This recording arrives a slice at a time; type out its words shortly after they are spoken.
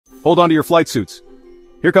Hold on to your flight suits.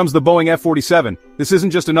 Here comes the Boeing F-47. This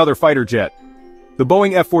isn't just another fighter jet. The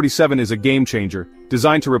Boeing F-47 is a game-changer,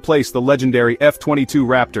 designed to replace the legendary F-22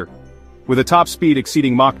 Raptor. With a top speed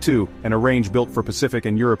exceeding Mach 2 and a range built for Pacific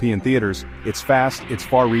and European theaters, it's fast, it's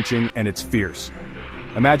far-reaching, and it's fierce.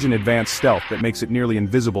 Imagine advanced stealth that makes it nearly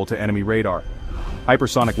invisible to enemy radar.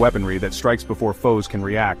 Hypersonic weaponry that strikes before foes can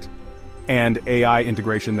react. And AI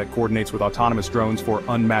integration that coordinates with autonomous drones for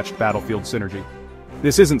unmatched battlefield synergy.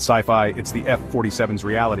 This isn't sci-fi, it's the F-47's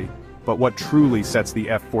reality. But what truly sets the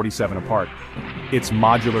F-47 apart? Its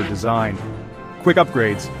modular design. Quick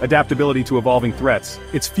upgrades, adaptability to evolving threats,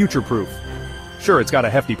 it's future-proof. Sure, it's got a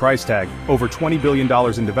hefty price tag, over $20 billion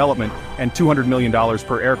in development, and $200 million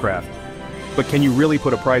per aircraft. But can you really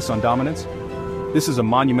put a price on dominance? This is a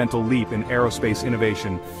monumental leap in aerospace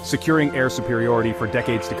innovation, securing air superiority for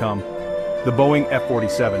decades to come. The Boeing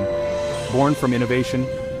F-47, born from innovation,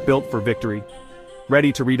 built for victory,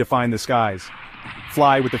 ready to redefine the skies.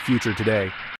 Fly with the future today.